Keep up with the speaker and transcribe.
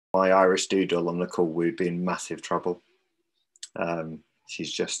my Irish doodle on the call, we'd be in massive trouble.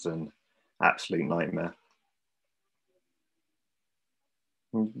 She's just an absolute nightmare.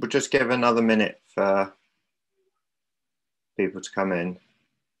 We'll just give another minute for people to come in.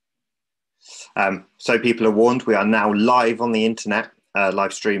 So people are warned, we are now live on the internet,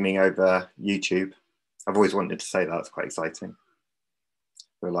 live streaming over YouTube. I've always wanted to say that, it's quite exciting.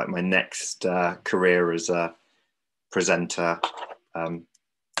 I feel like my next career as a presenter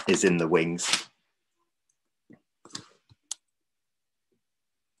is in the wings.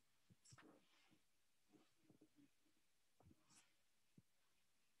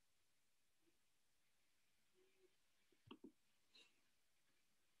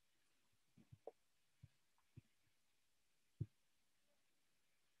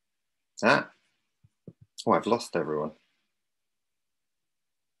 Oh, I've lost everyone.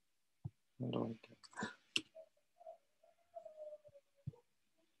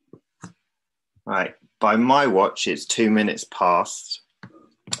 Right, by my watch, it's 2 minutes past.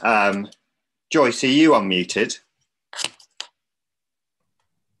 Joyce, are you unmuted?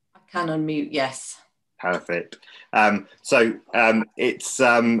 I can unmute, yes. Perfect. Hello,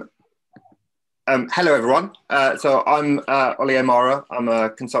 everyone. So I'm Ollie O'Mara. I'm a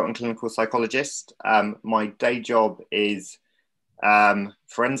consultant clinical psychologist. My day job is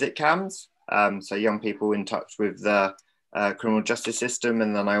forensic cams, so young people in touch with the criminal justice system,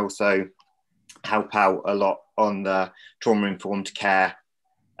 and then I also help out a lot on the trauma-informed care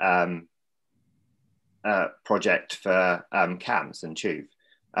project for CAMS and TUVE.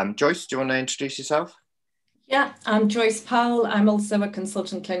 Joyce, do you want to introduce yourself? Yeah, I'm Joyce Powell. I'm also a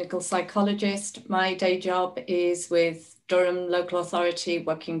consultant clinical psychologist. My day job is with Durham Local Authority,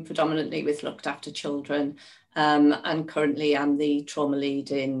 working predominantly with looked after children, and currently I'm the trauma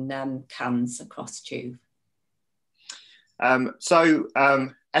lead in CAMS across TUVE.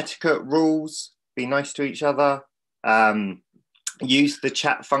 Etiquette rules, be nice to each other, use the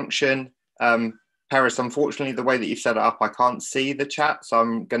chat function. Paris, unfortunately, the way that you've set it up, I can't see the chat, so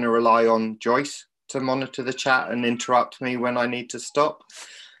I'm going to rely on Joyce to monitor the chat and interrupt me when I need to stop.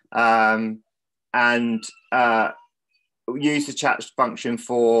 Use the chat function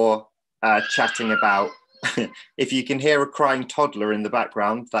for chatting about, if you can hear a crying toddler in the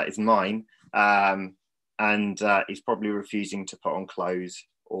background, that is mine. He's probably refusing to put on clothes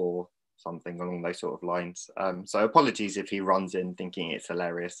or something along those sort of lines. So apologies if he runs in thinking it's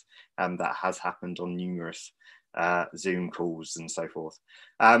hilarious. That has happened on numerous Zoom calls and so forth.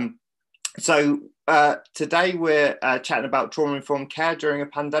 Today we're chatting about trauma-informed care during a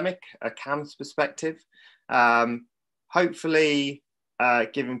pandemic, a CAMS perspective. Hopefully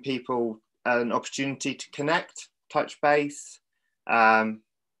giving people an opportunity to connect, touch base,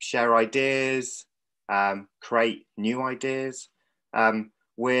 share ideas, create new ideas.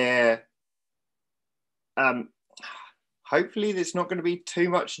 Hopefully there's not going to be too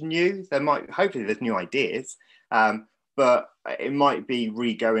much new. Hopefully there's new ideas, but it might be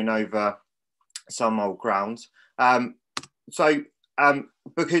re-going over some old grounds. Because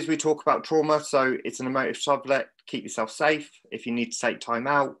we talk about trauma, so it's an emotive subject, keep yourself safe. If you need to take time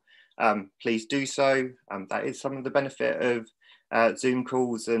out, please do so. That is some of the benefit of Zoom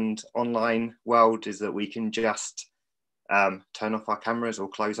calls and online world, is that we can just turn off our cameras or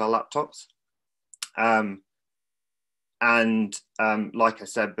close our laptops. Like I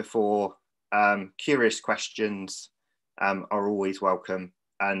said before, curious questions are always welcome,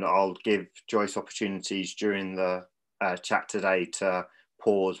 and I'll give Joyce opportunities during the chat today to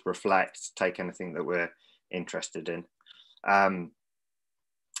pause, reflect, take anything that we're interested in. And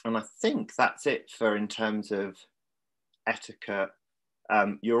I think that's it for in terms of etiquette.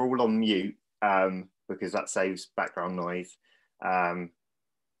 You're all on mute because that saves background noise.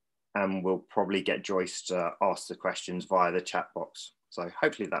 And we'll probably get Joyce to ask the questions via the chat box. So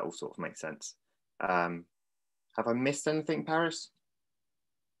hopefully that all sort of makes sense. Have I missed anything, Paris?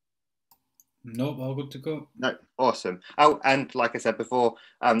 Nope, all good to go. No, awesome. Oh, and like I said before,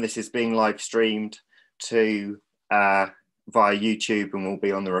 this is being live streamed to via YouTube, and will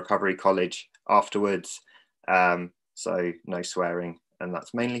be on the Recovery College afterwards. So no swearing, and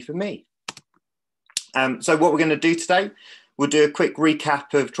that's mainly for me. So what we're going to do today, we'll do a quick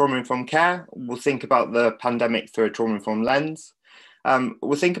recap of trauma-informed care. We'll think about the pandemic through a trauma-informed lens.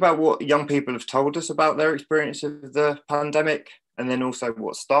 We'll think about what young people have told us about their experience of the pandemic, and then also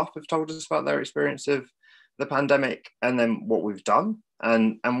what staff have told us about their experience of the pandemic, and then what we've done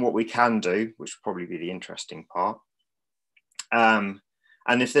and what we can do, which will probably be the interesting part.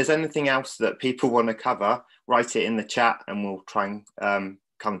 And if there's anything else that people want to cover, write it in the chat and we'll try and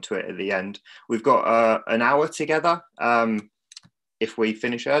come to it at the end. We've got an hour together. if we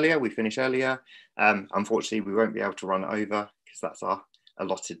finish earlier, we finish earlier. Unfortunately, we won't be able to run over because that's our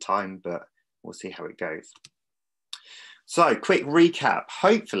allotted time, but we'll see how it goes. So quick recap.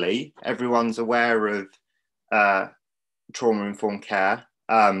 Hopefully everyone's aware of trauma-informed care.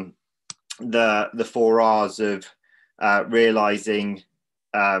 The 4Rs of realising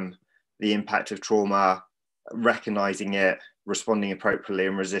the impact of trauma, recognising it, responding appropriately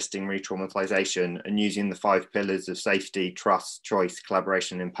and resisting re-traumatization, and using the 5 pillars of safety, trust, choice,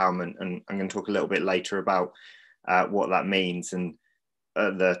 collaboration, empowerment. And I'm going to talk a little bit later about what that means, and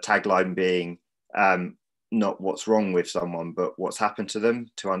the tagline being not what's wrong with someone, but what's happened to them,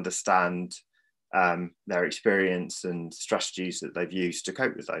 to understand their experience and strategies that they've used to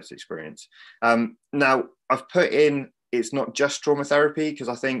cope with those experiences. Now, I've put in, it's not just trauma therapy, because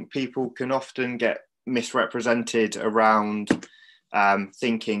I think people can often get misrepresented around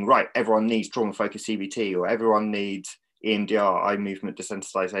thinking, right, everyone needs trauma-focused CBT, or everyone needs EMDR, eye movement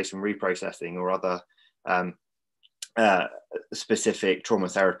desensitization reprocessing, or other specific trauma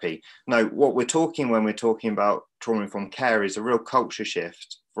therapy. No, what we're talking when we're talking about trauma-informed care is a real culture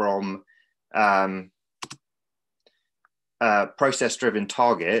shift from process-driven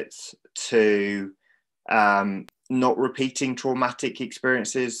targets to not repeating traumatic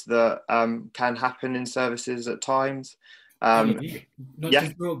experiences that can happen in services at times. Not to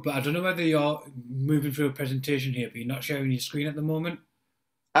interrupt, but I don't know whether you're moving through a presentation here, but you're not sharing your screen at the moment.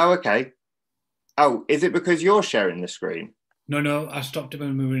 Oh, okay. Oh, is it because you're sharing the screen? No, I stopped it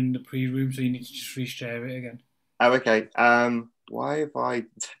when we were in the pre-room, so you need to just reshare it again. Oh, okay. Why have I...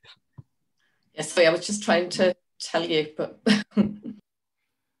 Yes, sorry, I was just trying to tell you, but...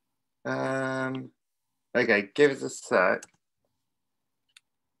 Okay, give us a sec.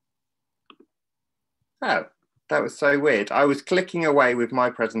 Oh, that was so weird. I was clicking away with my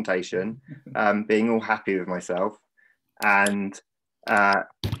presentation, being all happy with myself, and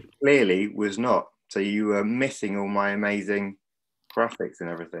clearly was not. So you were missing all my amazing graphics and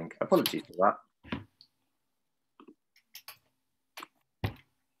everything. Apologies for that.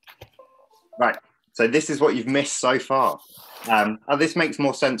 Right, so this is what you've missed so far. This makes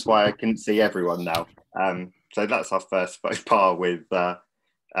more sense why I couldn't see everyone now. So that's our first faux pas with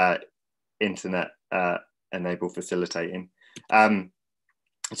internet enabled facilitating.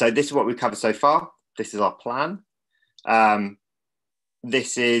 So this is what we've covered so far. This is our plan.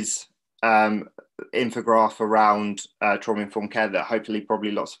 This is infograph around trauma-informed care that hopefully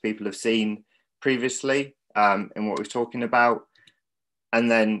probably lots of people have seen previously in what we're talking about. And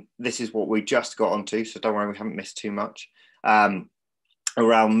then this is what we just got onto, so don't worry, we haven't missed too much, around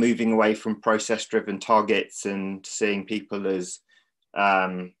moving away from process-driven targets and seeing people as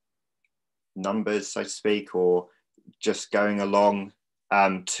numbers, so to speak, or just going along,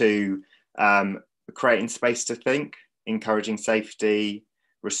 to creating space to think, encouraging safety,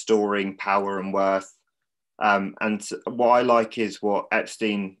 restoring power and worth. And what I like is what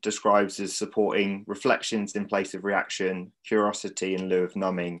Epstein describes as supporting reflections in place of reaction, curiosity in lieu of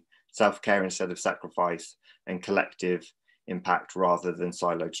numbing, self-care instead of sacrifice, and collective impact rather than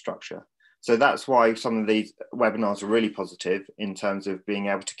siloed structure. So that's why some of these webinars are really positive in terms of being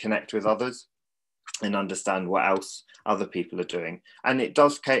able to connect with others and understand what else other people are doing. And it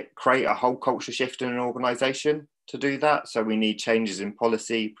does create a whole culture shift in an organization to do that. So we need changes in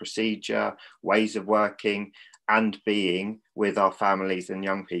policy, procedure, ways of working and being with our families and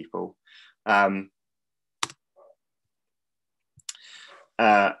young people.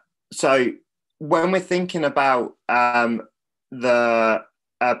 So when we're thinking about the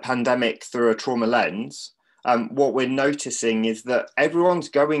pandemic through a trauma lens, what we're noticing is that everyone's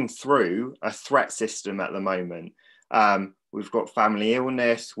going through a threat system at the moment. We've got family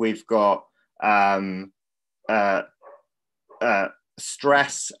illness, we've got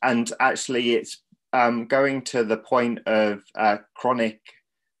stress, and actually it's going to the point of chronic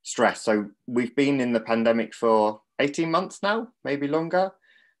stress. So we've been in the pandemic for 18 months now, maybe longer.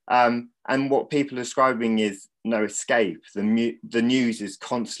 And what people are describing is no escape. The news is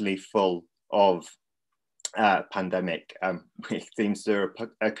constantly full of pandemic. It seems to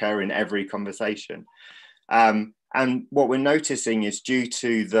occur in every conversation. And what we're noticing is due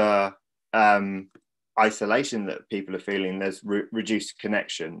to the isolation that people are feeling, there's reduced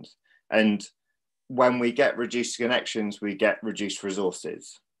connections. And when we get reduced connections, we get reduced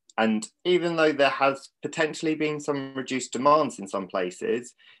resources. And even though there has potentially been some reduced demands in some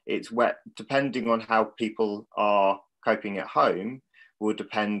places, it's depending on how people are coping at home will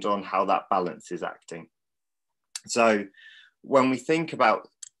depend on how that balance is acting. So when we think about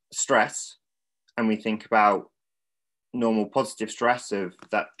stress and we think about normal positive stress of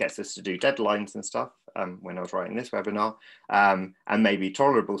that gets us to do deadlines and stuff when I was writing this webinar, and maybe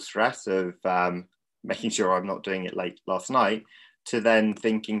tolerable stress of making sure I'm not doing it late last night, to then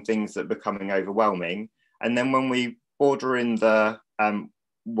thinking things that are becoming overwhelming. And then when we border in the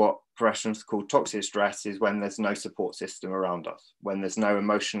what professionals call toxic stress, is when there's no support system around us, when there's no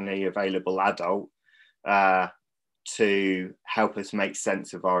emotionally available adult to help us make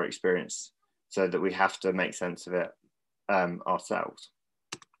sense of our experience, so that we have to make sense of it ourselves.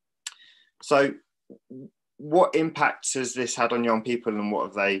 So what impact has this had on young people, and what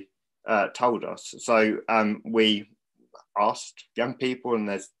have they told us? So we asked young people, and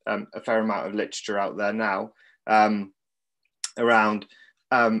there's a fair amount of literature out there now around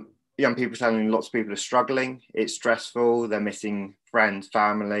young people telling lots of people are struggling, it's stressful, they're missing friends,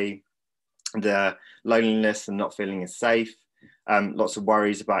 family, the loneliness and not feeling as safe, lots of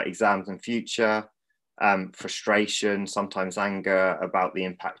worries about exams and future, frustration, sometimes anger about the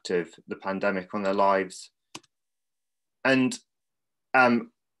impact of the pandemic on their lives. And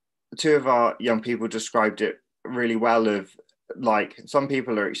two of our young people described it really well, of like, some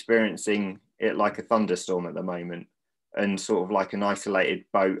people are experiencing it like a thunderstorm at the moment, and sort of like an isolated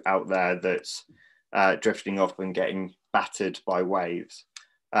boat out there that's drifting off and getting battered by waves.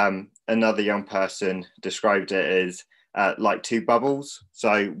 Another young person described it as like two bubbles.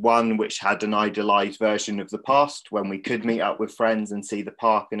 So one which had an idealized version of the past, when we could meet up with friends and see the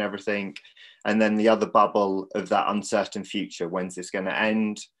park and everything. And then the other bubble of that uncertain future. When's this going to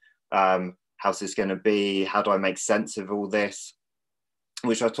end? How's this going to be? How do I make sense of all this?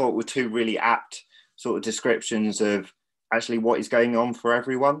 Which I thought were two really apt sort of descriptions of actually what is going on for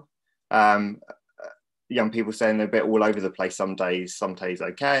everyone. Young people saying they're a bit all over the place some days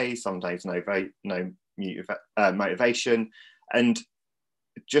okay, some days no motivation, and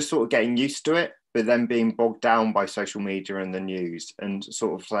just sort of getting used to it, but then being bogged down by social media and the news, and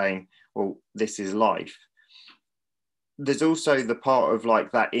sort of saying, well, this is life. There's also the part of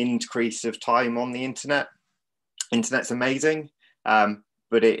like that increase of time on the internet. Internet's amazing,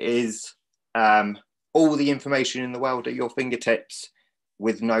 but it is all the information in the world at your fingertips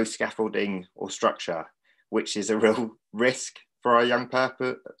with no scaffolding or structure, which is a real risk for our young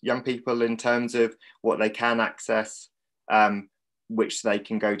people in terms of what they can access, which they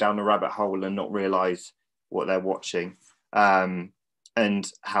can go down a rabbit hole and not realize what they're watching,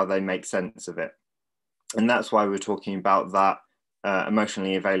 and how they make sense of it. And that's why we're talking about that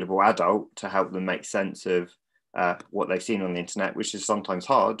emotionally available adult, to help them make sense of what they've seen on the internet, which is sometimes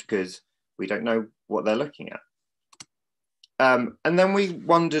hard because we don't know what they're looking at. And then we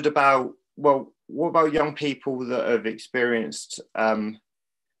wondered about, well, what about young people that have experienced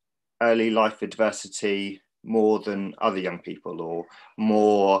early life adversity more than other young people, or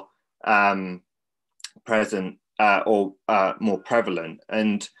more present or more prevalent?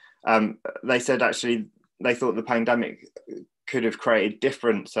 And they said actually they thought the pandemic could have created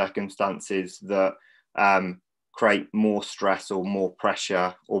different circumstances that create more stress or more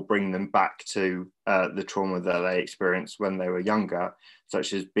pressure, or bring them back to the trauma that they experienced when they were younger,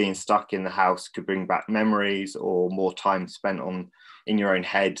 such as being stuck in the house could bring back memories, or more time spent in your own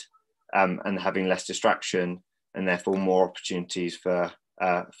head, and having less distraction, and therefore more opportunities for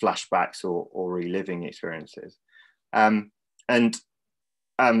flashbacks or reliving experiences. And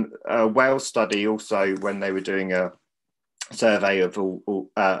a Wales study also, when they were doing a survey of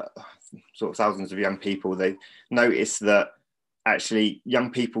all sort of thousands of young people, they noticed that actually young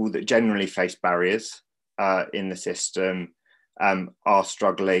people that generally face barriers in the system are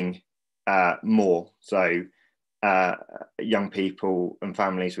struggling more. So young people and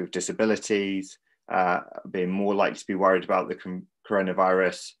families with disabilities being more likely to be worried about the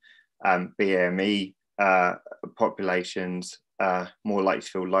coronavirus, BAME populations more likely to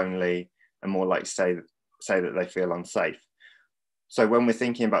feel lonely, and more likely to say that they feel unsafe. So when we're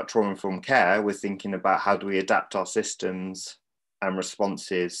thinking about trauma-informed care, we're thinking about how do we adapt our systems and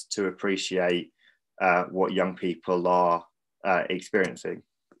responses to appreciate what young people are experiencing.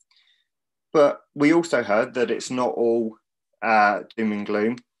 But we also heard that it's not all doom and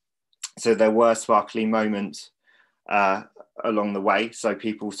gloom. So there were sparkly moments along the way. So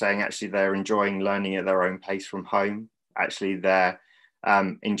people saying actually they're enjoying learning at their own pace from home. Actually they're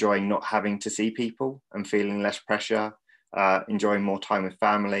enjoying not having to see people and feeling less pressure. Enjoying more time with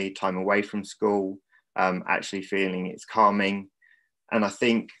family, time away from school, actually feeling it's calming. And I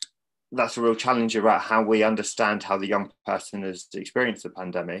think that's a real challenge about how we understand how the young person has experienced the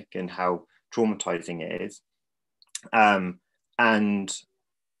pandemic and how traumatizing it is. And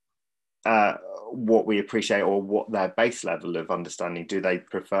what we appreciate or what their base level of understanding. Do they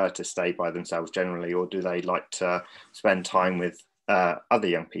prefer to stay by themselves generally, or do they like to spend time with other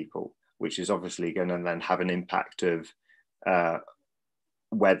young people, which is obviously going to then have an impact of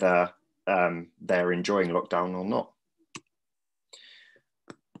whether they're enjoying lockdown or not.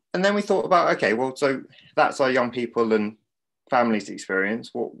 And then we thought about, okay, well, so that's our young people and families experience.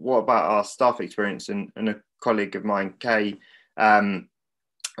 What about our staff experience? And a colleague of mine, Kay,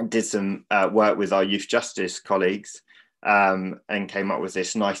 did some work with our youth justice colleagues and came up with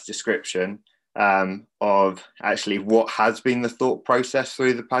this nice description of actually what has been the thought process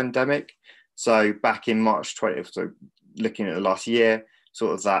through the pandemic. So back in March 20, so looking at the last year,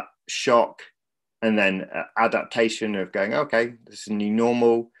 sort of that shock and then adaptation of going, okay, this is a new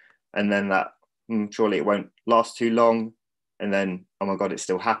normal. And then that surely it won't last too long. And then, oh my God, it's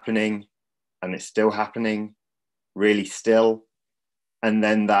still happening. And it's still happening, really still. And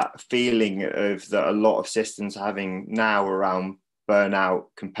then that feeling of that a lot of systems are having now around burnout,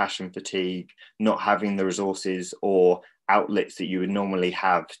 compassion fatigue, not having the resources or outlets that you would normally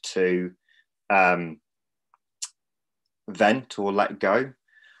have to vent or let go.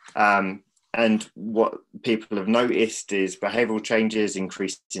 And what people have noticed is behavioural changes,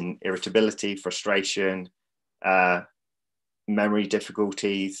 increase in irritability, frustration, memory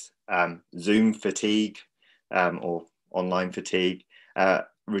difficulties, Zoom fatigue or online fatigue,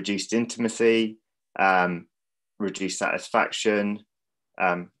 reduced intimacy, reduced satisfaction,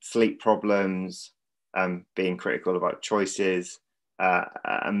 sleep problems, being critical about choices,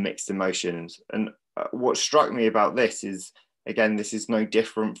 and mixed emotions. And what struck me about this is, again, this is no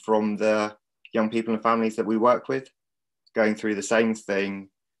different from the young people and families that we work with, going through the same thing,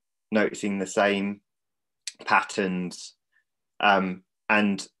 noticing the same patterns.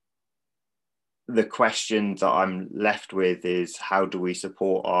 And the question that I'm left with is, how do we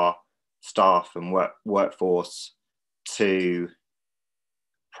support our staff and workforce to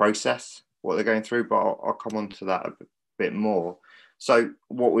process what they're going through? But I'll come on to that a bit more. So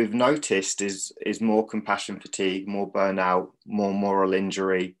what we've noticed is more compassion fatigue, more burnout, more moral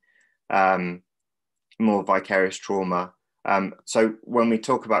injury, more vicarious trauma. So when we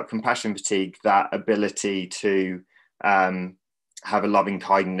talk about compassion fatigue, that ability to have a loving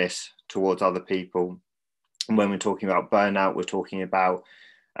kindness towards other people. And when we're talking about burnout, we're talking about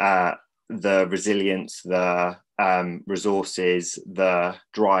the resilience, the resources, the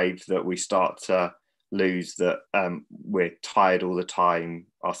drive that we start to lose, that we're tired all the time,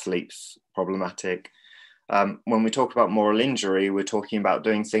 our sleep's problematic. When we talk about moral injury, we're talking about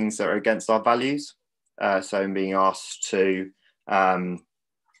doing things that are against our values. So being asked to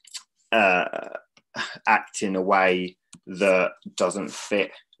act in a way that doesn't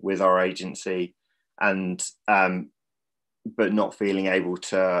fit with our agency, and but not feeling able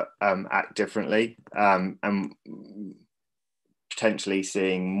to act differently, and potentially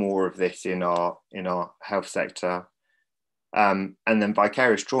seeing more of this in our health sector. And then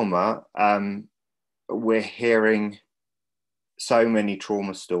vicarious trauma, we're hearing so many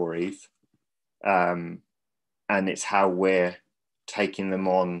trauma stories, and it's how we're taking them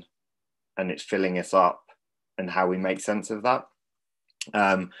on, and it's filling us up, and how we make sense of that.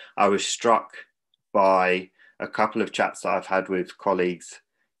 I was struck by a couple of chats that I've had with colleagues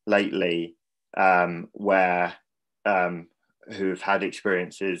lately, where who've had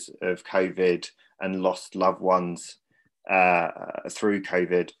experiences of COVID and lost loved ones through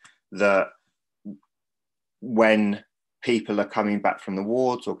COVID, that when people are coming back from the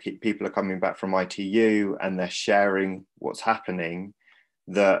wards, or people are coming back from ITU, and they're sharing what's happening,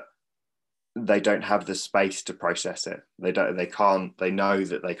 that they don't have the space to process it. They know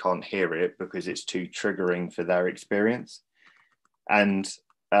that they can't hear it because it's too triggering for their experience. And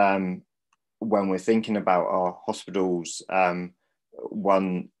when we're thinking about our hospitals,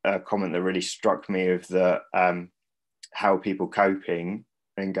 one comment that really struck me of the how people coping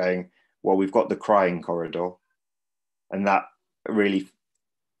and going, well, we've got the crying corridor, and that really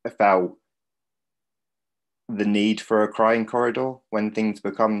felt the need for a crying corridor when things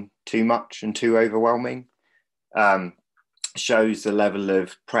become too much and too overwhelming. Shows the level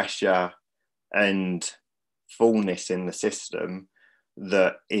of pressure and fullness in the system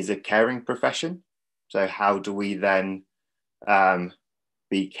that is a caring profession. So how do we then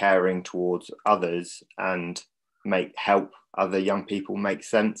be caring towards others and help other young people make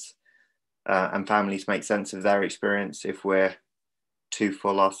sense and families make sense of their experience if we're too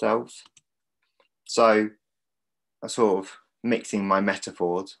full ourselves? So I'm sort of mixing my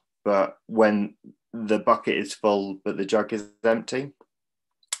metaphors, but when the bucket is full but the jug is empty,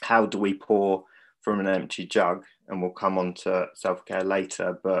 how do we pour from an empty jug? And we'll come on to self-care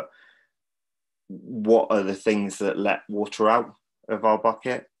later, but what are the things that let water out of our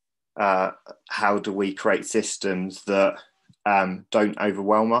bucket? How do we create systems that don't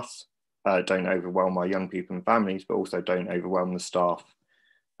overwhelm us, don't overwhelm our young people and families, but also don't overwhelm the staff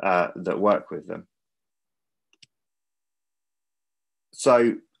that work with them?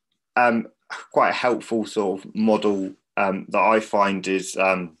 So quite a helpful sort of model that I find is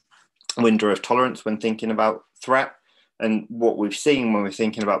window of tolerance when thinking about threat. And what we've seen when we're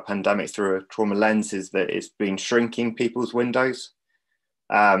thinking about pandemics through a trauma lens is that it's been shrinking people's windows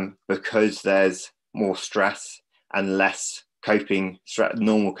because there's more stress and less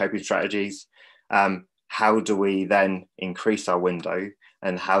normal coping strategies. How do we then increase our window,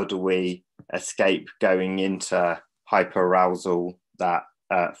 and how do we escape going into hyperarousal, that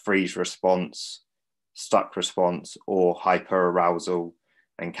freeze response, stuck response, or hyperarousal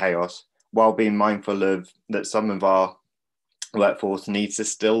and chaos, while being mindful of that some of our workforce needs to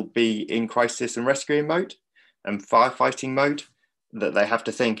still be in crisis and rescuing mode and firefighting mode, that they have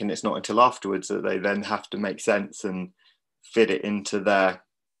to think, and it's not until afterwards that they then have to make sense and fit it into their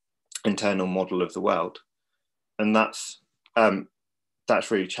internal model of the world. And that's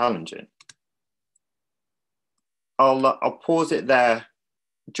really challenging. I'll pause it there.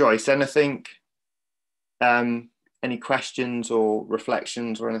 Joyce, anything, any questions or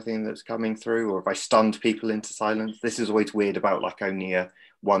reflections or anything that's coming through, or have I stunned people into silence? This is always weird about like only a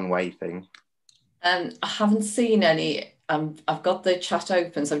one-way thing. I haven't seen any. I've got the chat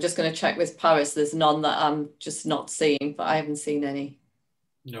open, so I'm just going to check with Paris. There's none that I'm just not seeing, but I haven't seen any.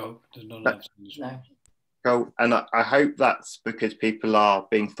 No, there's none. No. Cool. And I hope that's because people are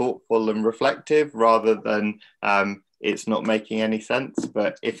being thoughtful and reflective rather than it's not making any sense.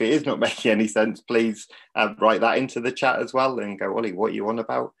 But if it is not making any sense, please write that into the chat as well and go, Ollie, what are you on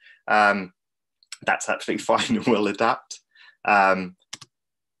about? That's absolutely fine and we'll adapt.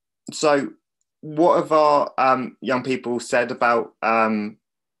 So what have our young people said about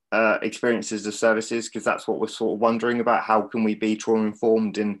experiences of services? Because that's what we're sort of wondering about. How can we be trauma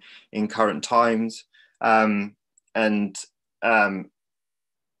informed in current times?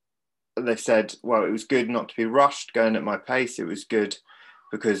 They said, well, it was good not to be rushed, going at my pace. It was good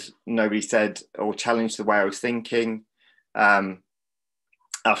because nobody said or challenged the way I was thinking. After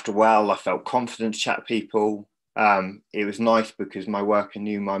a while, I felt confident to chat to people. It was nice because my worker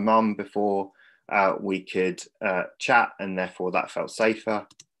knew my mum before we could chat, and therefore that felt safer.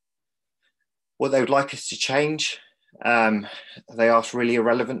 What they would like us to change, they asked really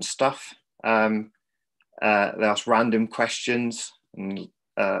irrelevant stuff. They asked random questions, and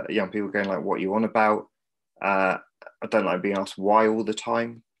young people going like, what are you on about? I don't like being asked why all the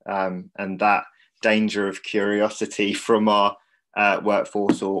time. And that danger of curiosity from our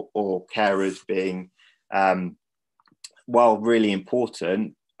workforce or carers being, while really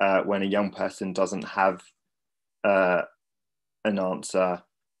important, when a young person doesn't have an answer,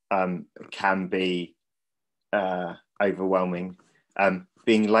 can be overwhelming.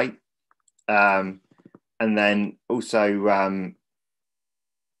 Being late, and then also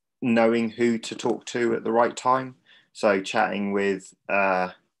knowing who to talk to at the right time. So chatting with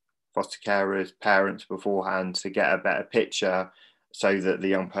foster carers, parents beforehand to get a better picture so that the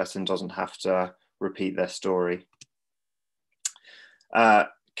young person doesn't have to repeat their story.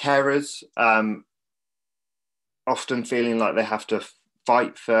 Carers often feeling like they have to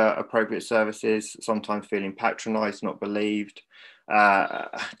fight for appropriate services, sometimes feeling patronised, not believed,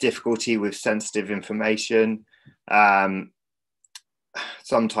 difficulty with sensitive information,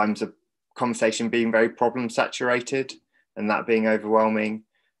 sometimes a conversation being very problem saturated and that being overwhelming,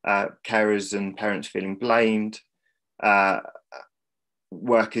 carers and parents feeling blamed,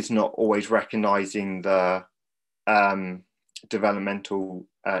 workers not always recognising the developmental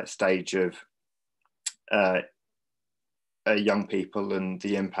stage of young people and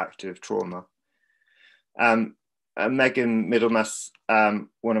the impact of trauma. Megan Middlemass,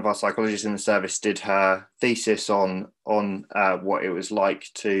 one of our psychologists in the service, did her thesis on what it was like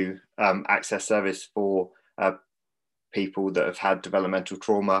to access service for people that have had developmental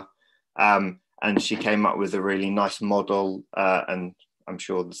trauma. And she came up with a really nice model, and I'm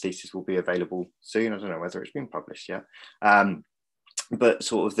sure the thesis will be available soon. I don't know whether it's been published yet. But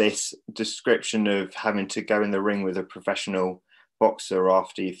sort of this description of having to go in the ring with a professional boxer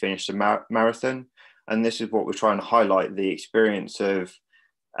after you finish a marathon. And this is what we're trying to highlight, the experience of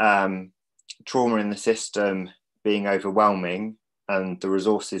trauma in the system being overwhelming and the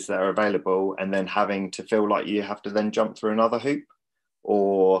resources that are available, and then having to feel like you have to then jump through another hoop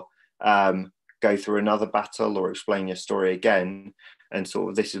or go through another battle or explain your story again. and sort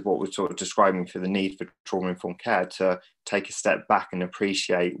of this is what we're sort of describing for the need for trauma-informed care, to take a step back and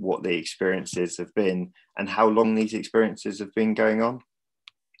appreciate what the experiences have been and how long these experiences have been going on.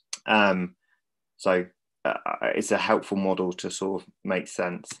 So it's a helpful model to sort of make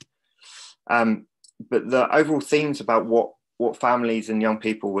sense. But the overall themes about what families and young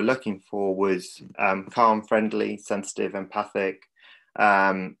people were looking for was calm, friendly, sensitive, empathic,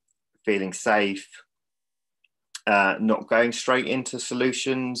 feeling safe, not going straight into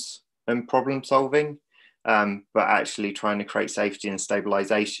solutions and problem solving, but actually trying to create safety and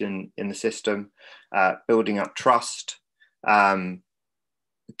stabilization in the system, building up trust,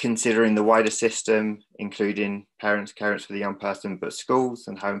 considering the wider system, including parents, carers for the young person, but schools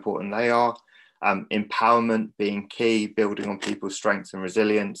and how important they are, empowerment being key, building on people's strengths and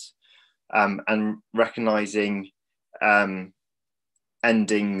resilience, and recognizing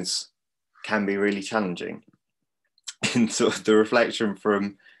endings can be really challenging. And sort of the reflection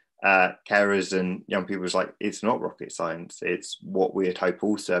from carers and young people is like, it's not rocket science, it's what we'd hope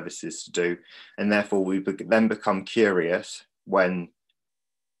all services to do. And therefore we then become curious when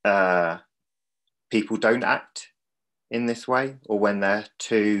people don't act in this way, or when they're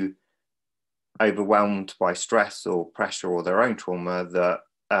too overwhelmed by stress or pressure or their own trauma, that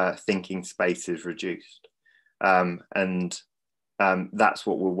thinking space is reduced. That's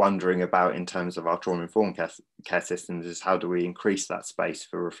what we're wondering about in terms of our trauma-informed care systems, is how do we increase that space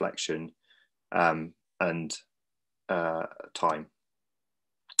for reflection and time.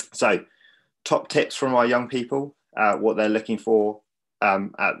 So top tips from our young people, what they're looking for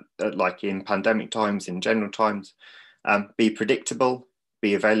like in pandemic times, in general times: be predictable,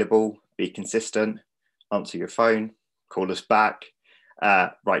 be available, be consistent, answer your phone, call us back,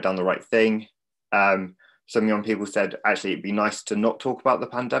 write down the right thing. Some young people said, actually, it'd be nice to not talk about the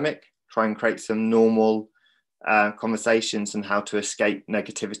pandemic, try and create some normal conversations and how to escape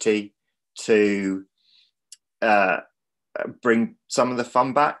negativity, to bring some of the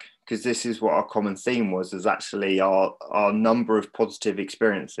fun back, because this is what our common theme was, is actually our number of positive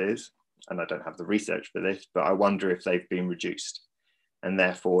experiences, and I don't have the research for this, but I wonder if they've been reduced. And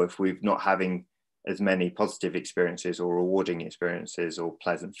therefore, if we're not having as many positive experiences or rewarding experiences or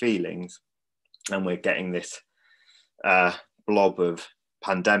pleasant feelings, and we're getting this blob of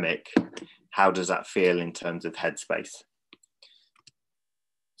pandemic, how does that feel in terms of headspace?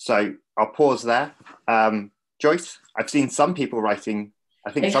 So I'll pause there. Joyce, I've seen some people writing.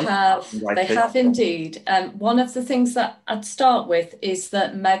 I think they have indeed. One of the things that I'd start with is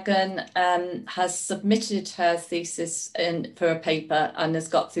that Megan has submitted her thesis for a paper and has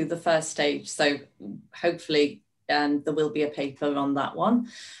got through the first stage. So hopefully there will be a paper on that one.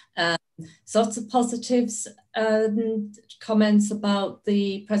 Lots of positives, comments about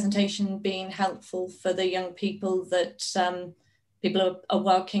the presentation being helpful for the young people that people are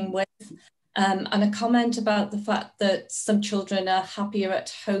working with. And a comment about the fact that some children are happier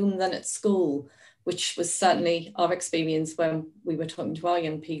at home than at school, which was certainly our experience when we were talking to our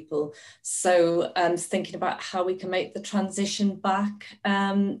young people. So thinking about how we can make the transition back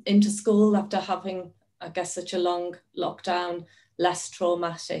into school after having, I guess, such a long lockdown, less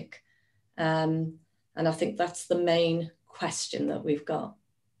traumatic. And I think that's the main question that we've got,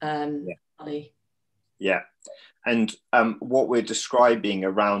 Ollie. Yeah. And what we're describing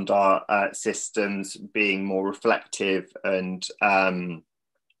around our systems being more reflective and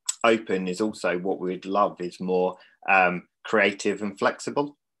open is also what we'd love is more creative and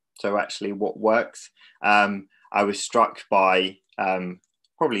flexible. So actually what works. I was struck by,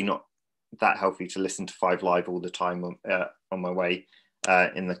 probably not that healthy to listen to 5 Live all the time on my way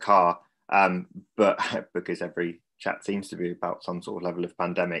in the car, but because every chat seems to be about some sort of level of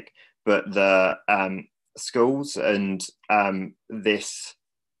pandemic, but the schools and this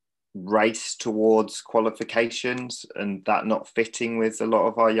race towards qualifications and that not fitting with a lot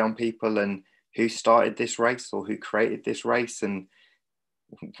of our young people, and who started this race or who created this race and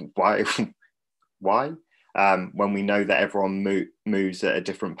why when we know that everyone moves at a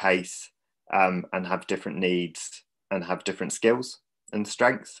different pace and have different needs and have different skills and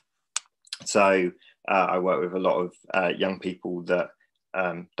strengths. So I work with a lot of young people that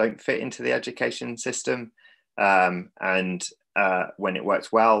don't fit into the education system, and when it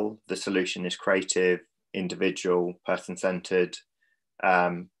works well, the solution is creative, individual, person-centered.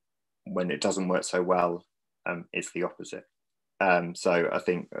 When it doesn't work so well, it's the opposite. So I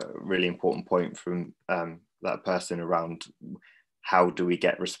think a really important point from that person around how do we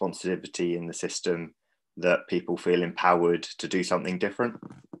get responsivity in the system that people feel empowered to do something different.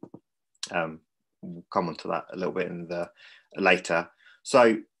 We'll come on to that a little bit later.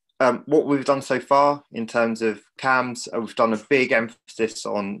 So what we've done so far in terms of CAMS, we've done a big emphasis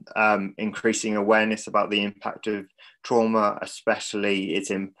on increasing awareness about the impact of trauma, especially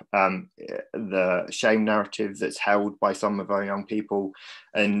its in the shame narrative that's held by some of our young people.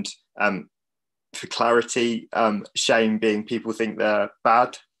 And for clarity, shame being people think they're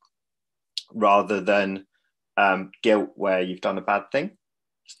bad rather than guilt where you've done a bad thing.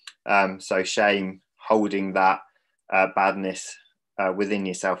 So shame, holding that badness within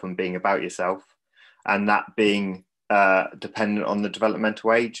yourself and being about yourself, and that being dependent on the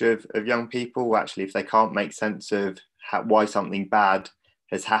developmental age of young people. Actually, if they can't make sense of why something bad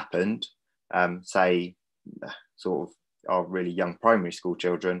has happened, say sort of our really young primary school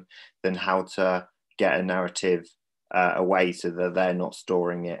children, then how to get a narrative away so that they're not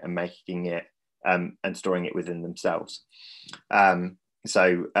storing it and making it and storing it within themselves. Kim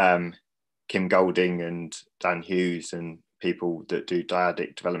Golding and Dan Hughes and people that do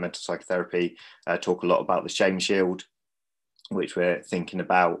dyadic developmental psychotherapy talk a lot about the shame shield, which we're thinking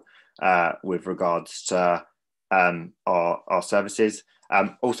about with regards to our services.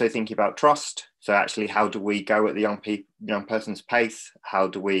 Also thinking about trust. So actually, how do we go at the young person's pace? How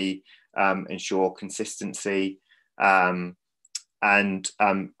do we ensure consistency and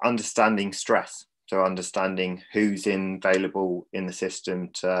understanding stress? So understanding who's available in the system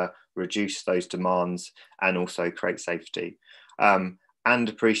to reduce those demands and also create safety, and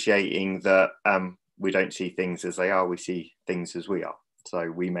appreciating that we don't see things as they are, we see things as we are.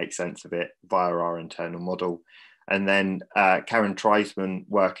 So we make sense of it via our internal model. And then Karen Treisman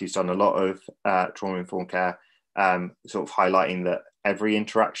work, who's done a lot of trauma-informed care, sort of highlighting that every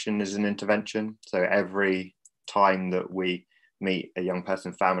interaction is an intervention. So every time that we meet a young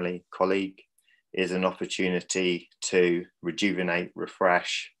person, family, colleague, is an opportunity to rejuvenate,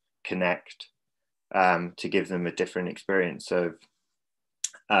 refresh, connect, to give them a different experience of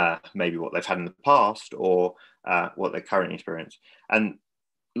maybe what they've had in the past or what they're currently experiencing. And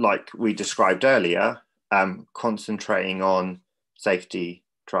like we described earlier, concentrating on safety,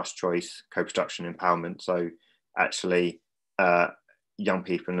 trust, choice, co-production, empowerment. So actually young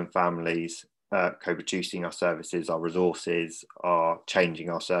people and families co-producing our services, our resources, are changing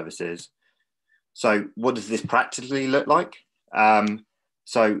our services. So what does this practically look like?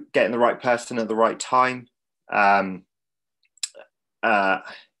 So getting the right person at the right time,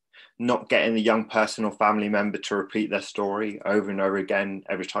 not getting the young person or family member to repeat their story over and over again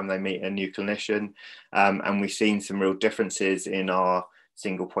every time they meet a new clinician. And we've seen some real differences in our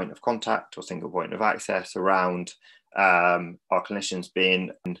single point of contact or single point of access around our clinicians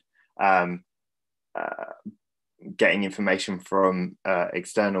being getting information from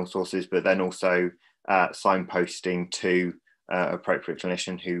external sources, but then also signposting to appropriate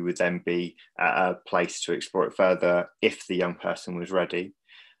clinician who would then be at a place to explore it further if the young person was ready.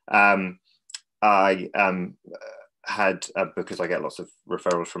 I had, because I get lots of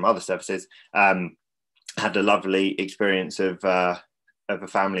referrals from other services, had a lovely experience of a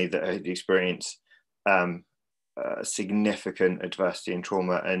family that had experienced significant adversity and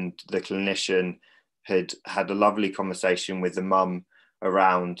trauma, and the clinician had a lovely conversation with the mum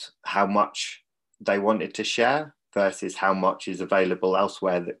around how much they wanted to share versus how much is available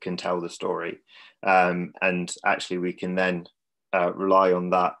elsewhere that can tell the story. And actually we can then rely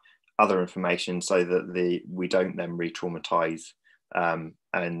on that other information so that we don't then re-traumatize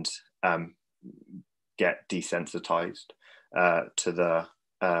and get desensitized to the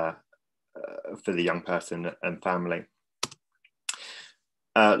for the young person and family.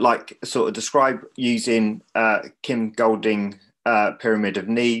 Like sort of describe using Kim Golding pyramid of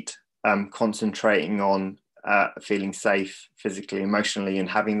need, concentrating on feeling safe physically, emotionally, and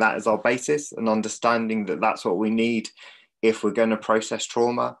having that as our basis, and understanding that that's what we need if we're going to process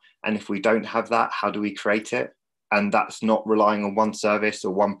trauma. And if we don't have that, how do we create it? And that's not relying on one service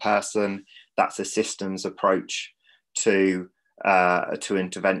or one person. That's a systems approach to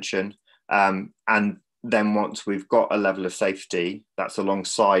intervention. And then once we've got a level of safety, that's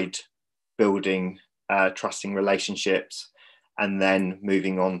alongside building trusting relationships, and then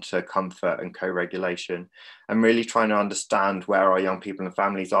moving on to comfort and co-regulation, and really trying to understand where our young people and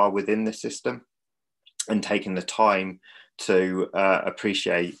families are within the system, and taking the time to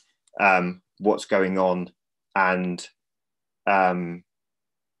appreciate what's going on and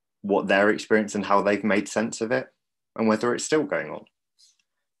what their experience and how they've made sense of it, and whether it's still going on.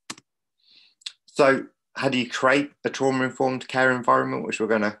 So how do you create a trauma-informed care environment, which we're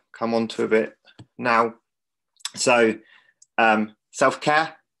going to come on to a bit now? So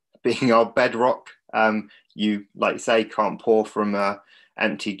self-care being our bedrock. You, like you say, can't pour from an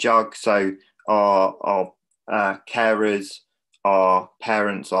empty jug. So our carers our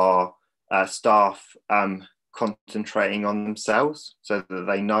parents, our staff concentrating on themselves so that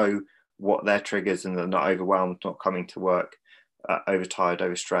they know what their triggers and they're not overwhelmed, not coming to work overtired,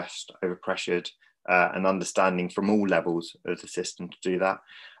 overstressed, overpressured, and understanding from all levels of the system to do that.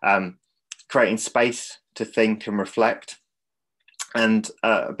 Creating space to think and reflect. And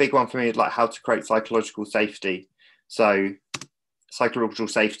a big one for me is like how to create psychological safety. So psychological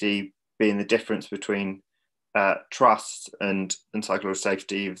safety being the difference between trust and psychological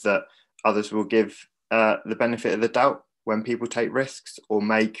safety, that others will give the benefit of the doubt when people take risks or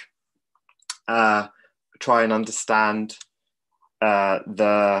try and understand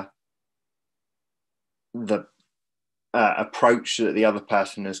the approach that the other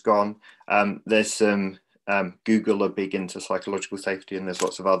person has gone. There's some Google are big into psychological safety, and there's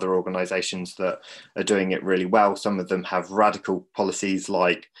lots of other organizations that are doing it really well. Some of them have radical policies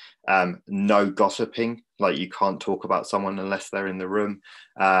like no gossiping, like you can't talk about someone unless they're in the room,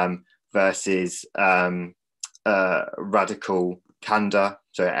 versus radical candor,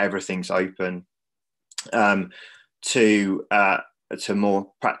 so everything's open, to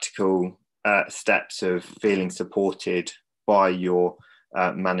more practical steps of feeling supported by your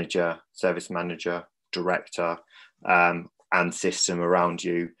manager, service manager, director, and system around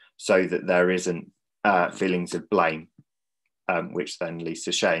you, so that there isn't feelings of blame, which then leads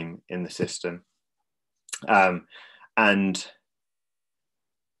to shame in the system. And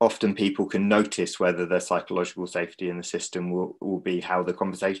often people can notice whether their psychological safety in the system will be how the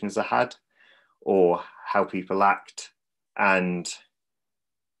conversations are had or how people act, and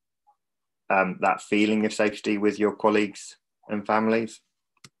that feeling of safety with your colleagues and families.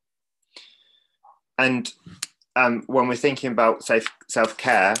 And when we're thinking about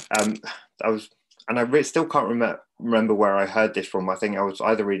self-care, I still can't remember where I heard this from. I think I was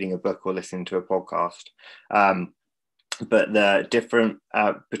either reading a book or listening to a podcast. But the different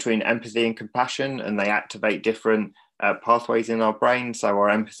between empathy and compassion, and they activate different pathways in our brain. So our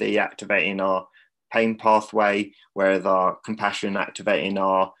empathy activating our pain pathway, whereas our compassion activating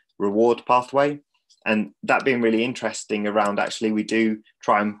our reward pathway. And that being really interesting around, actually, we do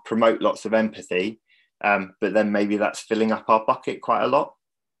try and promote lots of empathy, but then maybe that's filling up our bucket quite a lot.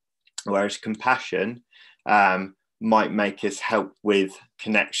 Whereas compassion might make us help with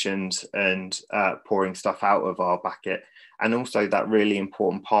connections and pouring stuff out of our bucket. And also that really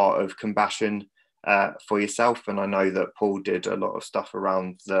important part of compassion for yourself. And I know that Paul did a lot of stuff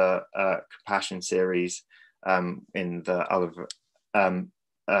around the compassion series in the other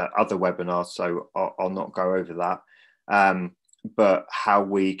webinars, so I'll not go over that. But how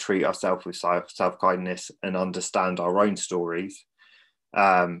we treat ourselves with self-kindness and understand our own stories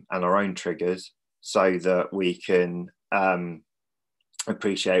and our own triggers, so that we can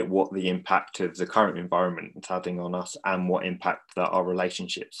appreciate what the impact of the current environment is having on us and what impact that our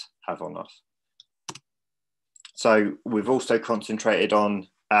relationships have on us. So we've also concentrated on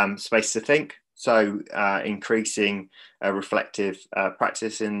space to think. So increasing reflective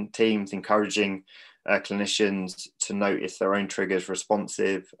practice in teams, encouraging clinicians to notice their own triggers,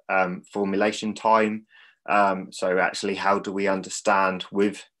 responsive formulation time. So actually, how do we understand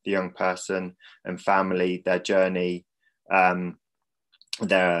with the young person and family their journey,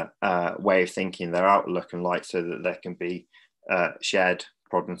 their way of thinking, their outlook and light, so that there can be shared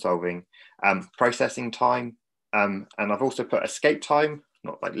problem solving, processing time. And I've also put escape time,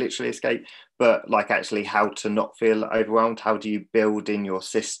 not like literally escape, but like actually how to not feel overwhelmed. How do you build in your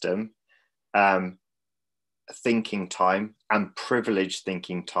system thinking time and privileged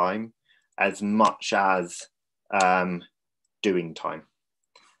thinking time as much as doing time?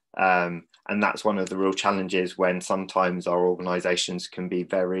 And that's one of the real challenges, when sometimes our organizations can be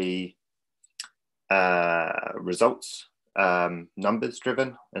very results, numbers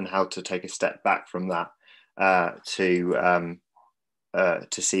driven, and how to take a step back from that to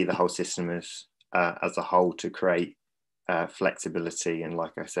see the whole system as a whole, to create flexibility and,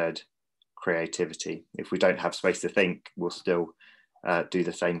 like I said, creativity. If we don't have space to think, we'll still do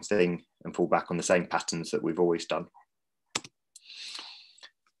the same thing and fall back on the same patterns that we've always done.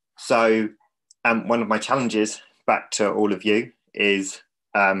 So one of my challenges back to all of you is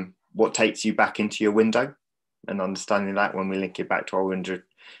what takes you back into your window, and understanding that when we link it back to our window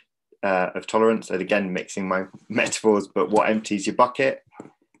of tolerance. And again, mixing my metaphors, but what empties your bucket?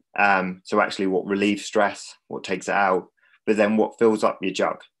 So actually what relieves stress, what takes it out, but then what fills up your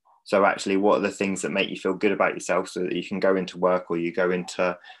jug? So actually, what are the things that make you feel good about yourself, so that you can go into work, or you go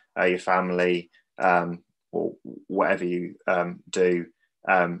into your family, or whatever you do,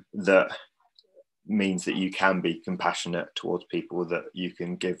 that means that you can be compassionate towards people, that you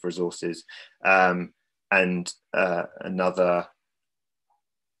can give resources, and another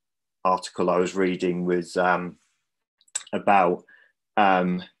article I was reading was about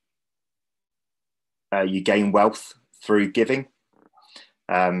you gain wealth through giving.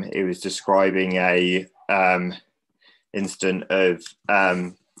 It was describing a incident of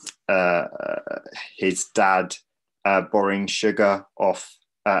his dad borrowing sugar off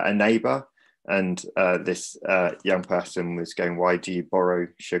a neighbour, and this young person was going, "Why do you borrow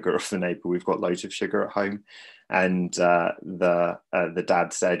sugar off the neighbour? We've got loads of sugar at home." And the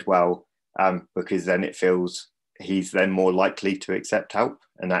dad said, "Well, because then it feels he's then more likely to accept help,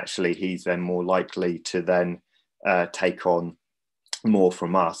 and actually he's then more likely to then take on more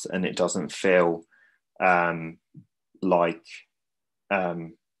from us, and it doesn't feel like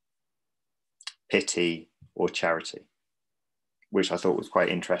pity or charity," which I thought was quite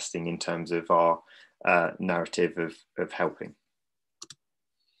interesting in terms of our narrative of helping.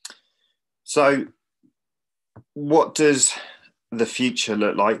 So what does the future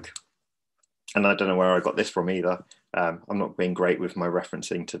look like? And I don't know where I got this from either. I'm not being great with my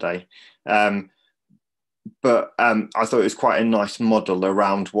referencing today. But I thought it was quite a nice model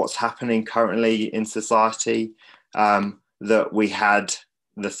around what's happening currently in society, that we had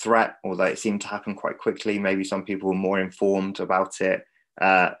the threat, although it seemed to happen quite quickly. Maybe some people were more informed about it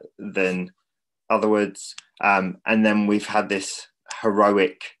than others. And then we've had this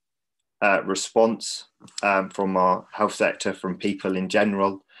heroic response from our health sector, from people in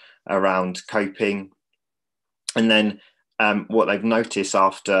general, around coping. And then what they've noticed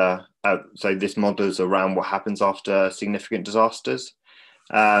after, so this model is around what happens after significant disasters,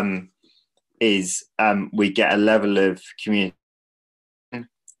 is we get a level of community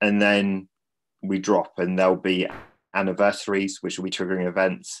and then we drop, and there'll be anniversaries, which will be triggering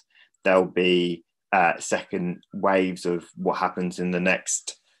events. There'll be second waves of what happens in the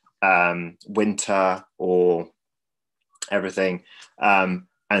next winter or everything.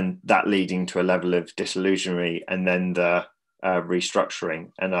 And that leading to a level of disillusionary, and then the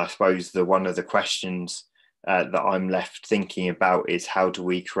restructuring. And I suppose one of the questions that I'm left thinking about is, how do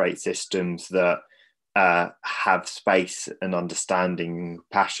we create systems that have space and understanding,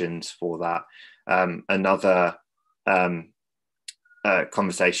 passions for that? Another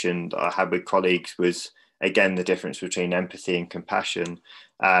conversation that I had with colleagues was, again, the difference between empathy and compassion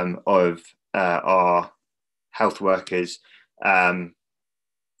of our health workers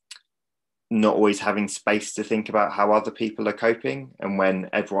not always having space to think about how other people are coping, and when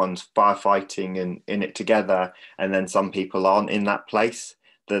everyone's firefighting and in it together, and then some people aren't in that place,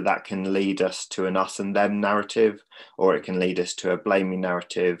 that can lead us to an us and them narrative, or it can lead us to a blaming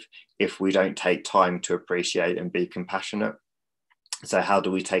narrative if we don't take time to appreciate and be compassionate. So how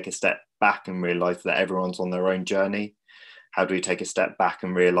do we take a step back and realize that everyone's on their own journey? How do we take a step back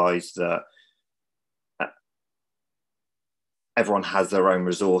and realize that everyone has their own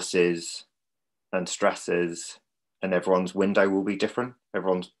resources and stresses, and everyone's window will be different.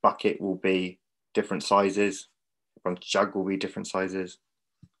 Everyone's bucket will be different sizes. Everyone's jug will be different sizes.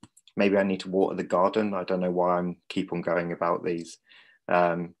 Maybe I need to water the garden. I don't know why I'm keep on going about these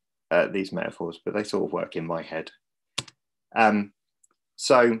metaphors, but they sort of work in my head.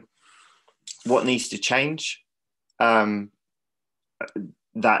 So what needs to change? That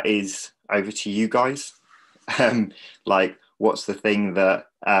is over to you guys. Like, what's the thing that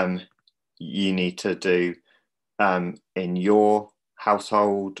you need to do in your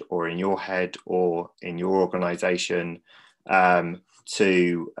household or in your head or in your organization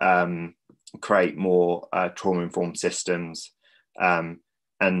to create more trauma-informed systems? And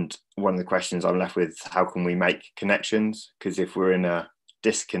one of the questions I'm left with, how can we make connections? Because if we're in a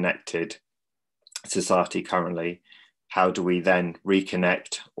disconnected society currently, how do we then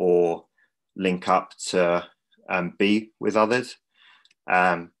reconnect or link up to be with others?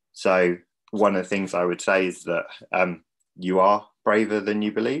 So one of the things I would say is that you are braver than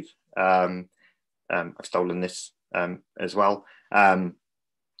you believe. I've stolen this as well. And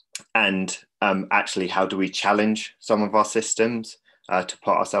actually, how do we challenge some of our systems to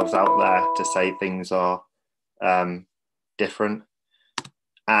put ourselves out there to say things are different?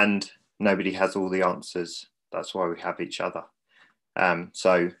 And nobody has all the answers. That's why we have each other.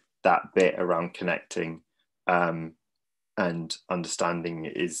 So that bit around connecting and understanding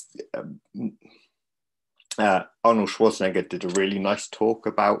is Arnold Schwarzenegger did a really nice talk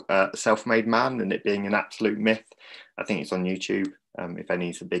about self-made man and it being an absolute myth. I think it's on YouTube, if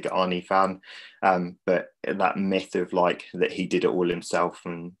any's a big Arnie fan. But that myth of like that he did it all himself,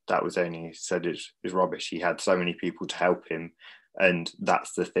 and that was only, he said, is rubbish. He had so many people to help him, and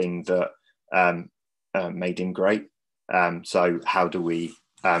that's the thing that made him great. So how do we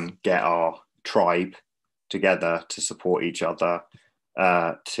get our tribe together to support each other,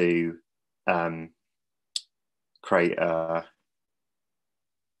 to create a,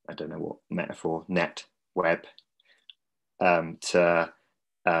 I don't know what metaphor, net web, to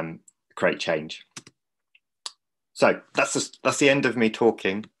create change. So that's the end of me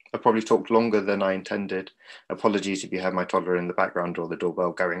talking. I probably talked longer than I intended. Apologies if you heard my toddler in the background or the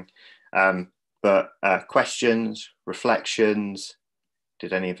doorbell going. But questions, reflections,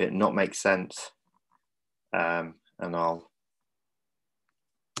 did any of it not make sense? And I'll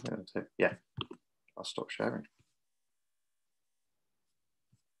stop sharing.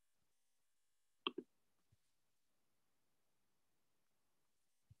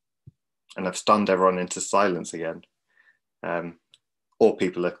 And I've stunned everyone into silence again. Or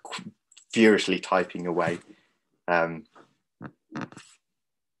people are furiously typing away.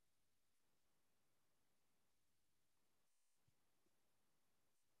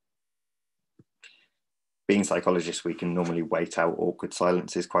 Being psychologists, we can normally wait out awkward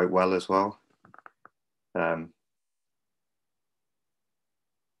silences quite well as well. The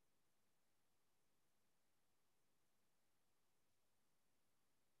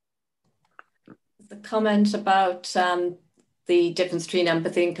comment about the difference between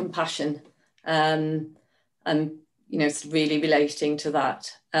empathy and compassion, and really relating to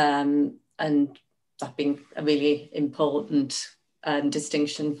that, and that being a really important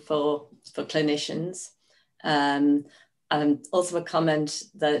distinction for clinicians. And also a comment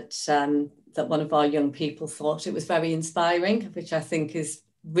that that one of our young people thought it was very inspiring, which I think is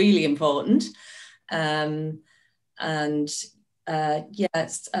really important.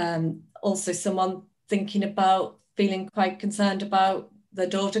 Yes, also someone thinking about feeling quite concerned about their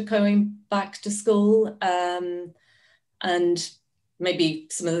daughter going back to school, and maybe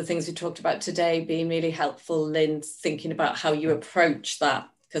some of the things we talked about today being really helpful in thinking about how you approach that,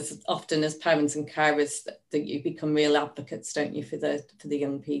 because often as parents and carers that you become real advocates, don't you, for the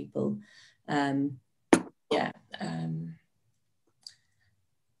young people.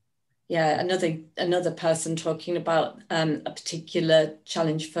 Another person talking about a particular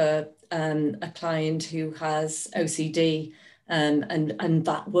challenge for a client who has OCD, and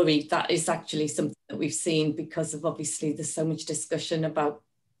that worry, that is actually something that we've seen, because of obviously there's so much discussion about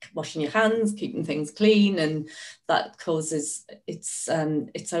washing your hands, keeping things clean, and that causes its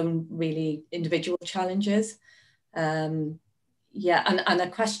own really individual challenges. And a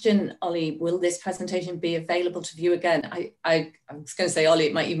question, Ollie, will this presentation be available to view again? I was going to say, Ollie,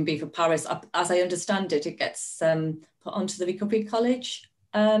 it might even be for Paris. As I understand it, it gets put onto the Recovery College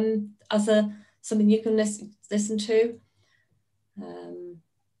as something you can listen to.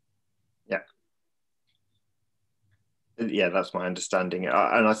 Yeah, that's my understanding.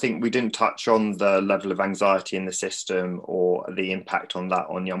 And I think we didn't touch on the level of anxiety in the system or the impact on that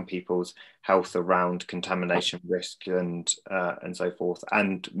on young people's health around contamination risk and so forth.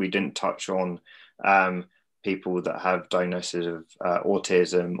 And we didn't touch on people that have diagnosis of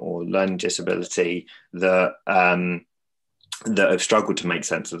autism or learning disability that have struggled to make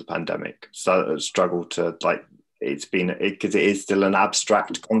sense of the pandemic. So struggled to, like, it's been, because it is still an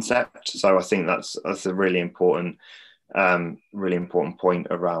abstract concept. So I think that's a really important point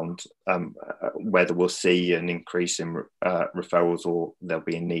around whether we'll see an increase in referrals or there'll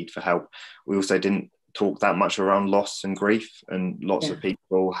be a need for help. We also didn't talk that much around loss and grief, and lots of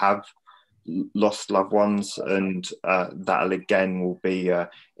people have lost loved ones, and that again will be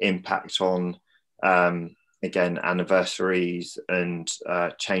impact on again anniversaries and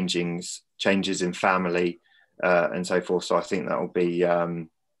changes in family and so forth. So I think that will be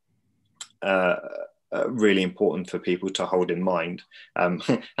really important for people to hold in mind. And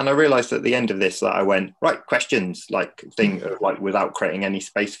I realized at the end of this that I went, right, questions, like without creating any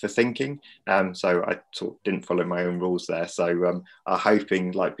space for thinking. So I sort of didn't follow my own rules there. So I'm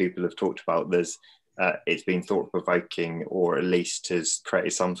hoping, like people have talked about, it's been thought-provoking, or at least has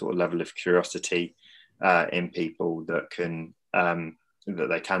created some sort of level of curiosity in people that can that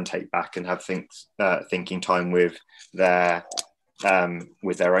they can take back and have thinking time with their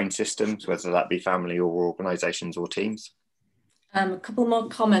own systems, whether that be family or organisations or teams. A couple more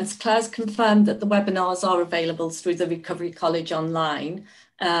comments. Claire's confirmed that the webinars are available through the Recovery College online,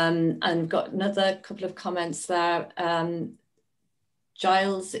 and got another couple of comments there.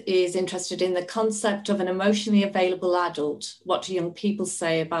 Giles is interested in the concept of an emotionally available adult. What do young people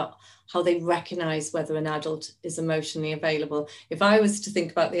say about how they recognise whether an adult is emotionally available? If I was to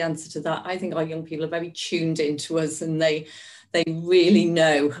think about the answer to that, I think our young people are very tuned into us, and they really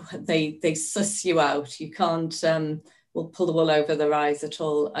know, they suss you out. You can't will pull the wool over their eyes at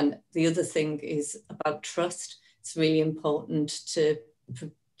all. And the other thing is about trust. It's really important to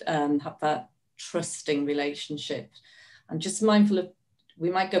have that trusting relationship. I'm just mindful of, we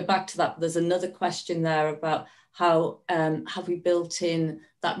might go back to that, but there's another question there about how have we built in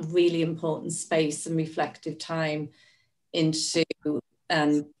that really important space and reflective time into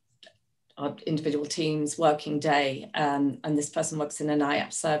our individual teams' working day, and this person works in an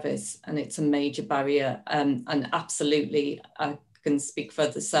IAP service, and it's a major barrier. And absolutely, I can speak for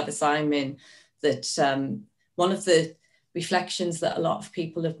the service I'm in, that one of the reflections that a lot of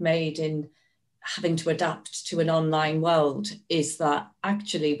people have made in having to adapt to an online world is that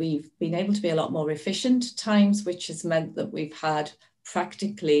actually we've been able to be a lot more efficient at times, which has meant that we've had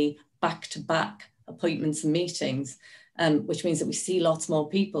practically back-to-back appointments and meetings, which means that we see lots more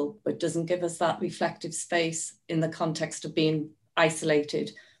people, but doesn't give us that reflective space in the context of being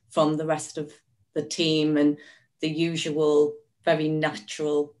isolated from the rest of the team and the usual very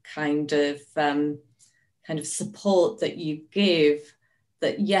natural kind of support that you give,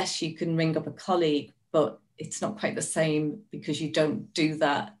 that yes, you can ring up a colleague, but it's not quite the same because you don't do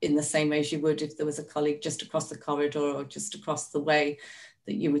that in the same way as you would if there was a colleague just across the corridor or just across the way,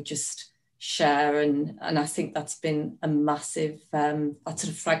 that you would just share. And I think that's been a massive, that sort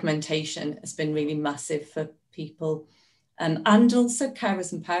of fragmentation has been really massive for people. And also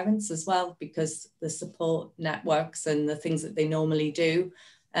carers and parents as well, because the support networks and the things that they normally do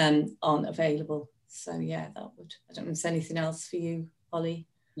aren't available. So yeah, that would, I don't know if there's anything else for you, Ollie.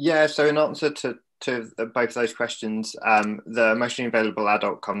 Yeah, so in answer to both those questions, the emotionally available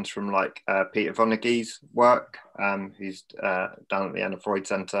adult comes from like Peter Vonnegui's work, who's down at the Anna Freud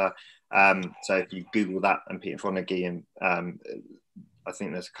Centre. So if you Google that and Peter Vonnegut, and I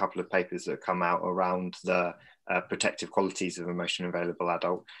think there's a couple of papers that come out around the protective qualities of emotionally available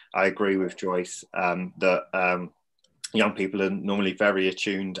adult. I agree with Joyce that young people are normally very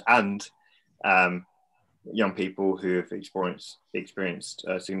attuned, and young people who have experienced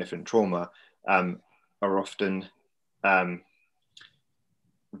significant trauma are often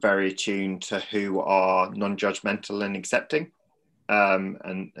very attuned to who are non-judgmental and accepting,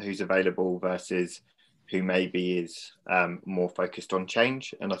 and who's available versus who maybe is more focused on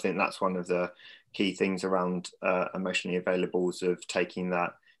change. And I think that's one of the key things around emotionally availables, of taking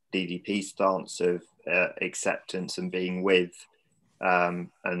that DDP stance of acceptance and being with and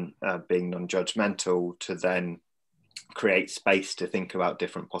being non-judgmental, to then create space to think about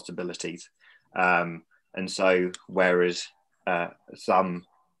different possibilities. And so whereas some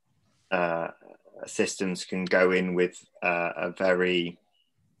systems can go in with a very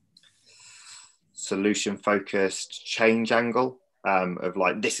solution-focused change angle of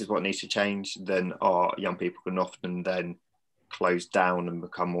like, this is what needs to change, then our young people can often then close down and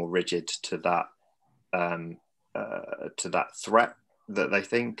become more rigid to that threat that they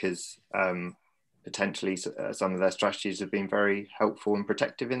think is potentially some of their strategies have been very helpful and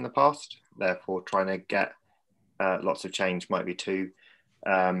protective in the past. Therefore, trying to get lots of change might be too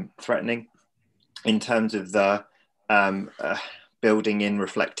threatening. In terms of the building in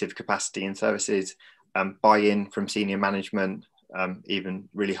reflective capacity in services, buy-in from senior management, even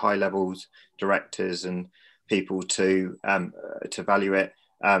really high levels, directors and people to value it.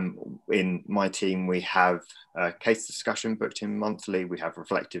 In my team, we have a case discussion booked in monthly. We have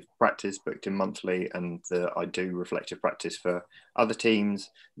reflective practice booked in monthly, and I do reflective practice for other teams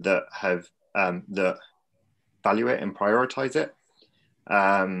that have that value it and prioritize it.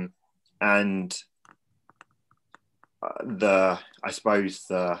 And I suppose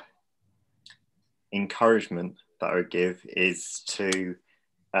the encouragement that I would give is to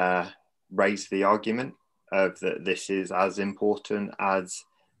raise the argument of that this is as important as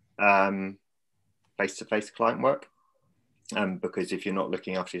face-to-face client work, because if you're not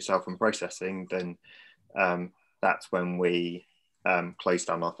looking after yourself and processing, then that's when we close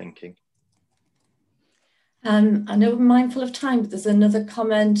down our thinking. I know we're mindful of time, but there's another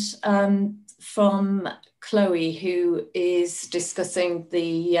comment from Chloe, who is discussing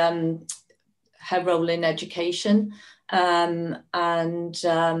the her role in education, and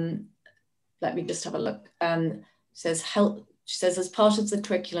let me just have a look. She says, as part of the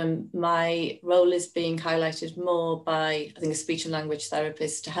curriculum, my role is being highlighted more by, I think, a speech and language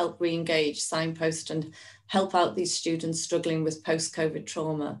therapist to help re-engage, signpost and help out these students struggling with post-COVID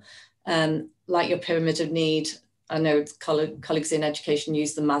trauma. Like your pyramid of need, I know colleagues in education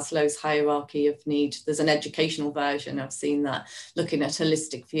use the Maslow's hierarchy of need. There's an educational version, I've seen that, looking at a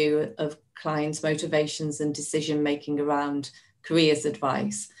holistic view of clients' motivations and decision-making around careers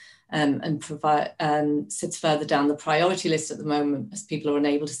advice. And provide sits further down the priority list at the moment as people are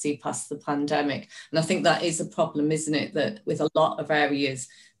unable to see past the pandemic. And I think that is a problem, isn't it? That with a lot of areas,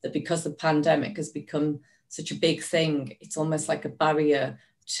 that because the pandemic has become such a big thing, it's almost like a barrier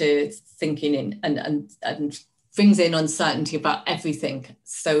to thinking in and brings in uncertainty about everything.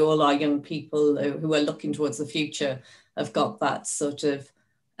 So all our young people who are looking towards the future have got that sort of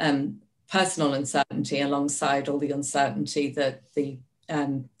personal uncertainty alongside all the uncertainty that the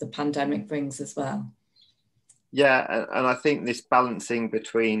pandemic brings as well. Yeah, and I think this balancing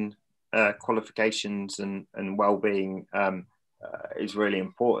between qualifications and well-being is really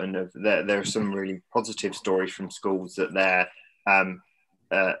important. There are some really positive stories from schools that they're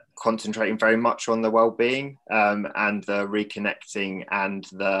concentrating very much on the well-being and the reconnecting and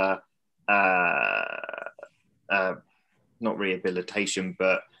the not rehabilitation,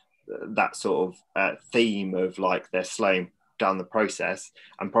 but that sort of theme of like they're slowing down the process.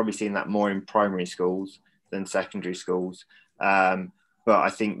 I'm probably seeing that more in primary schools than secondary schools. But I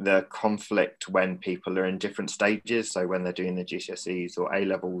think the conflict when people are in different stages, so when they're doing the GCSEs or A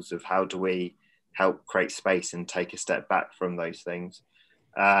levels, of how do we help create space and take a step back from those things.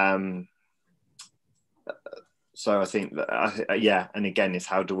 So I think that, yeah, and again, is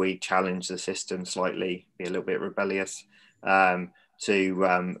how do we challenge the system slightly, be a little bit rebellious, to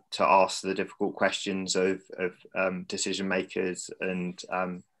ask the difficult questions of decision makers and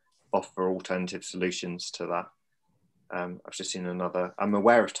offer alternative solutions to that. I've just seen another. I'm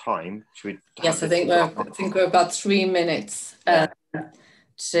aware of time. Should we? Yes, I think we're about 3 minutes. Yeah.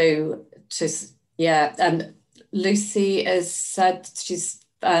 And Lucy has said she's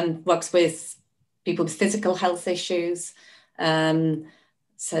works with people with physical health issues.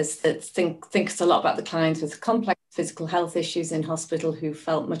 Says that thinks a lot about the clients with complex physical health issues in hospital who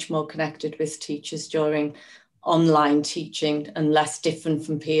felt much more connected with teachers during online teaching and less different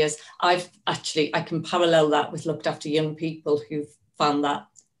from peers. I can parallel that with looked after young people who've found that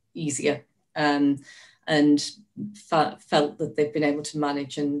easier and felt that they've been able to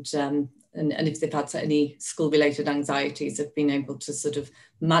manage and if they've had any school-related anxieties, have been able to sort of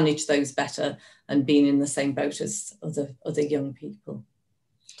manage those better and being in the same boat as other young people.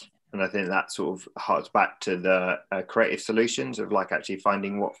 And I think that sort of harks back to the creative solutions of like actually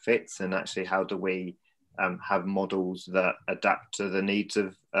finding what fits and actually how do we have models that adapt to the needs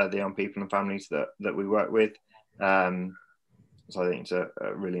of the young people and families that we work with. So I think it's a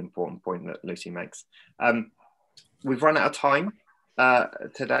really important point that Lucy makes. We've run out of time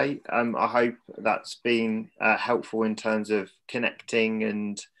today. I hope that's been helpful in terms of connecting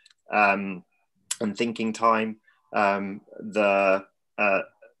and thinking time.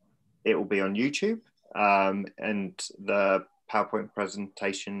 It will be on YouTube, and the PowerPoint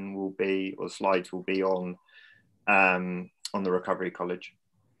presentation will be, or slides will be on the Recovery College.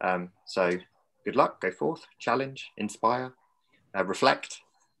 So good luck, go forth, challenge, inspire, reflect.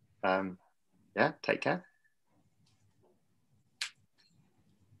 Yeah, take care.